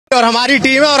और हमारी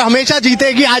टीम है और हमेशा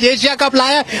जीतेगी। आज एशिया कप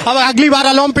लाया, अब अगली बार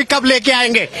ओलंपिक कप लेके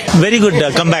आएंगे। Very good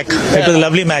comeback. It was a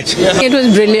lovely match. It was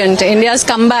brilliant. India's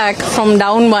comeback from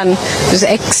down one was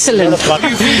excellent.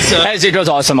 Yes, it was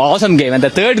awesome. Awesome game. And the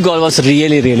third goal was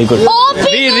really, really good.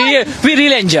 We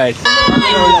really enjoyed.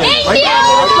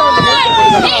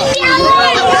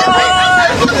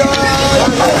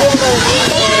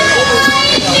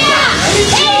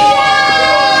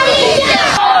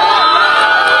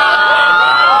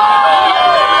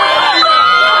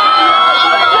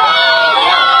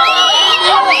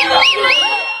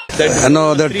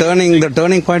 No, the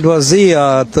turning point was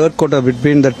the third quarter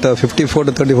between that 54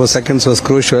 to 34 seconds was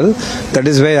crucial. That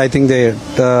is where I think they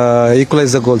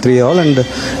equalized the goal 3-all, and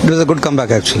it was a good comeback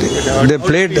actually. They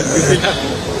played.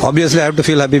 Obviously, I have to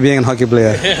feel happy being a hockey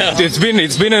player.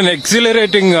 It's been an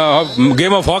exhilarating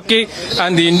game of hockey,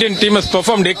 and the Indian team has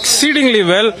performed exceedingly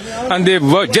well, and they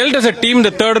gelled as a team the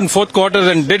third and fourth quarters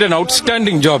and did an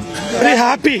outstanding job. Very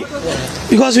happy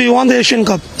because we won the Asian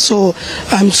Cup, so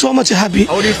I'm so much happy.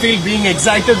 How do you feel being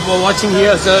excited for watching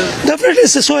here, sir? Definitely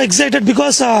so excited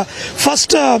because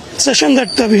first session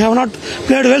that we have not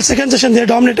played well, second session they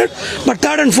dominated, but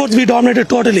third and fourth we dominated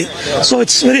totally. So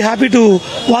it's very happy to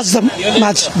watch the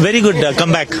match. Very good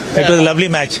comeback. It was a lovely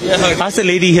match. Ask the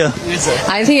lady here.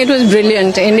 I think it was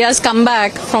brilliant. India's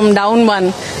comeback from down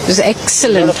one was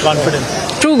excellent. Confidence.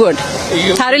 Too good.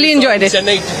 Thoroughly enjoyed it.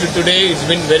 Chennai today, it's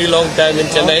been very long time in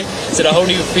Chennai. So how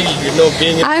do you feel,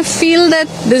 being... I feel that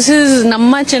this is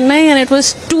Namma Chennai and it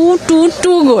was too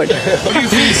good. How do you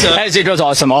feel, sir? Yes, it was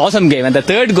awesome. Awesome game. And the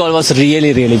third goal was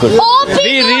really, really good.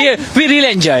 We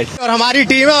really enjoyed. और हमारी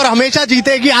team है और हमेशा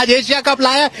जीतेगी। आज Asia cup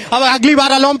लाया, अब अगली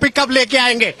बार ओलंपिक कप लेके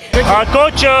आएंगे।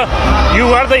 Coach, you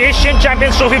are the Asian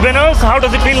Champions Trophy winners. How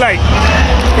does it feel like?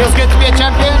 Feels good to be a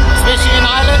champion, especially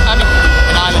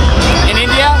in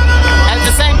India. And at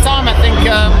the same time, I think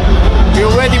we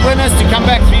were worthy winners to come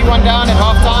back 3-1 down at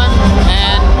half time.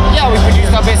 And yeah, we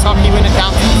produced our best hockey when it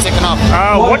counted in the second half.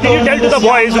 What did you tell to the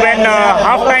boys when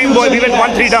half time we went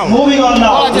 1-3 down? Well,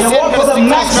 I just said,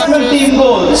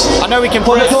 I know we can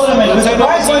pull it. Score one, we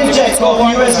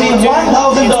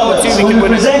can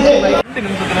win it.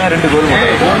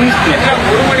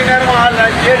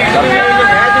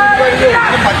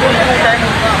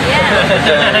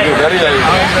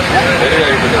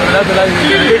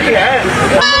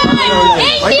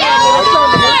 India!